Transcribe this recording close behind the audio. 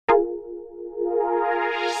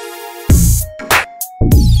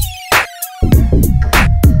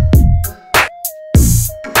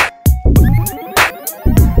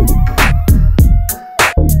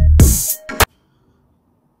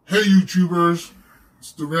YouTubers.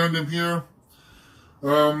 It's Darun-dom here.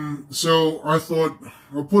 So I thought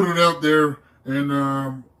I'll put it out there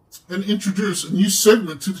and introduce a new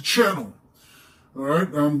segment to the channel. All right,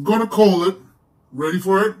 I'm gonna call it. Ready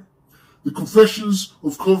for it? The Confessions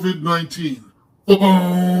of COVID-19.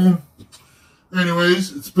 Boom.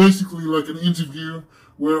 Anyways, it's basically like an interview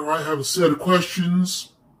where I have a set of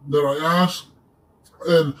questions that I ask,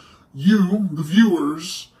 and you, the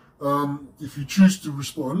viewers, if you choose to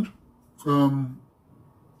respond,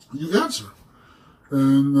 you answer.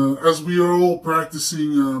 And as we are all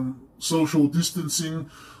practicing social distancing,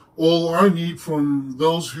 all I need from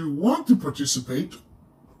those who want to participate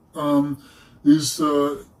is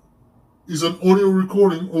an audio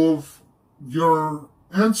recording of your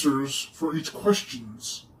answers for each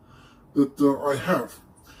questions that I have.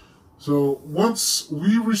 So once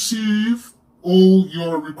we receive all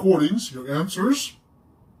your recordings, your answers,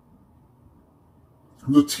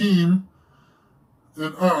 the team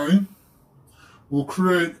and I will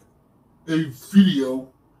create a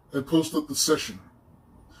video and post up the session.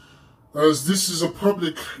 As this is a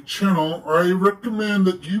public channel, I recommend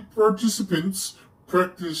that you participants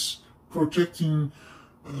practice protecting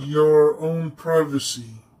your own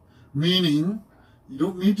privacy. Meaning, you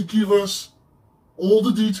don't need to give us all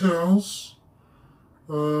the details,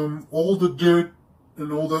 all the dirt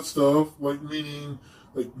and all that stuff, like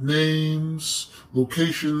names,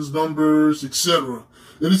 locations, numbers, etc.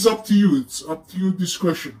 And it's up to you. It's up to your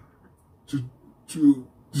discretion to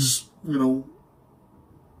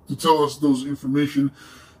tell us those information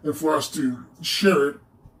and for us to share it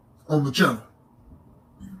on the channel.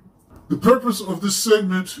 The purpose of this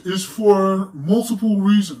segment is for multiple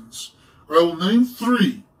reasons. I will name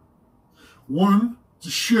 3. 1, to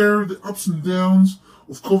share the ups and downs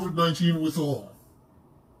of COVID-19 with all.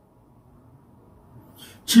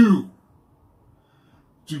 2,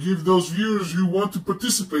 to give those viewers who want to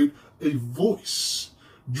participate a voice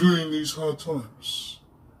during these hard times.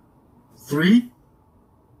 3,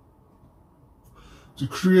 to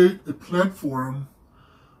create a platform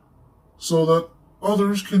so that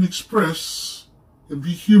others can express and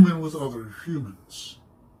be human with other humans.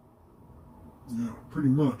 Yeah, pretty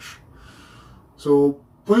much. So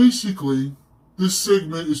basically, this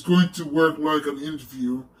segment is going to work like an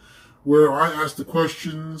interview where I ask the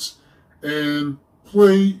questions and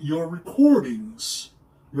play your recordings,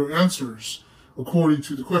 your answers, according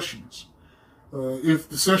to the questions. If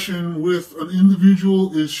the session with an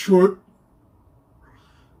individual is short,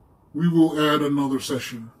 we will add another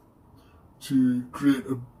session to create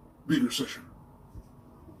a bigger session.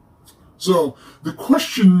 So, the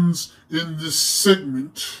questions in this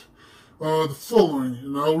segment are the following,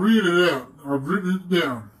 and I'll read it out. I've written it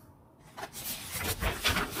down.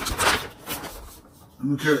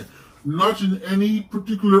 Okay, not in any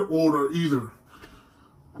particular order either.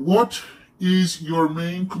 What is your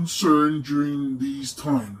main concern during these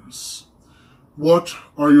times? What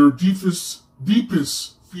are your deepest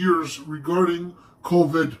fears regarding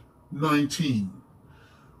COVID-19?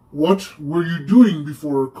 What were you doing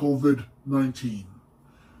before COVID-19?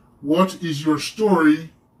 What is your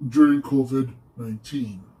story during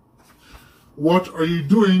COVID-19? What are you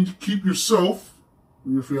doing to keep yourself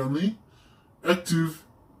and your family active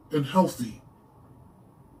and healthy?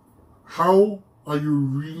 How are you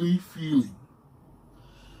really feeling?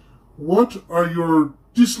 What are your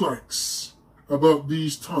dislikes about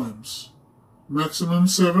these times? Maximum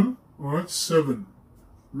 7? Alright, 7.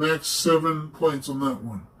 Max 7 points on that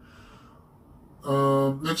one.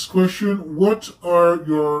 Next question. What are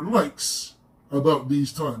your likes about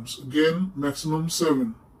these times? Again, maximum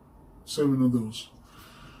 7. 7 of those.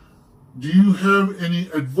 Do you have any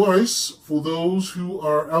advice for those who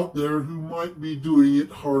are out there who might be doing it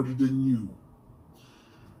harder than you?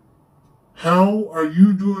 How are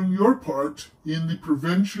you doing your part in the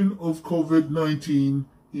prevention of COVID-19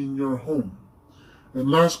 in your home? And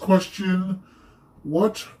last question,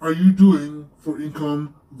 what are you doing for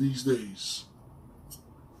income these days?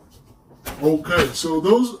 Okay, so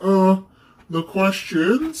those are the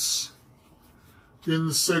questions in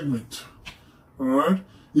the segment. Alright?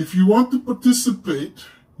 If you want to participate,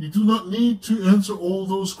 you do not need to answer all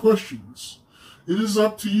those questions. It is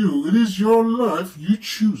up to you. It is your life. You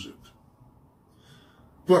choose it.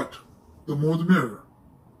 But the more the merrier.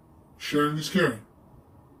 Sharing is caring.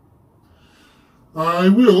 I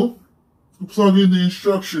will plug in the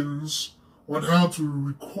instructions on how to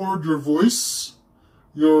record your voice,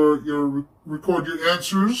 record your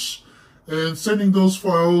answers, and sending those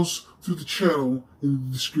files to the channel in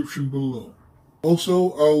the description below.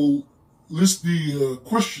 Also, I'll list the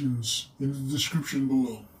questions in the description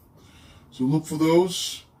below. So look for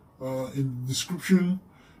those. in the description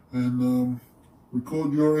and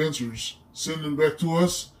record your answers. Send them back to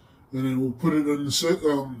us, and then we'll put it in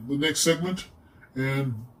the next segment,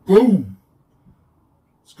 and boom!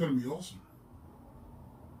 It's going to be awesome.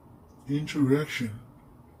 Interaction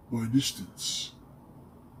by distance.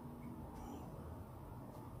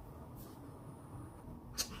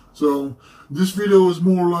 So this video is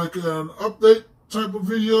more like an update type of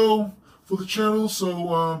video for the channel.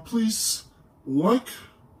 So please like,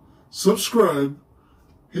 subscribe,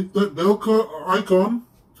 hit that bell icon,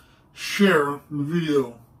 share the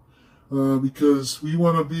video, because we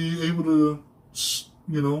want to be able to,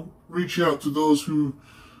 reach out to those who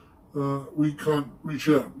we can't reach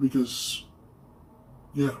out, because,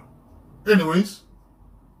 yeah. Anyways,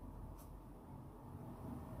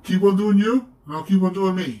 keep on doing you, and I'll keep on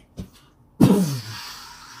doing me.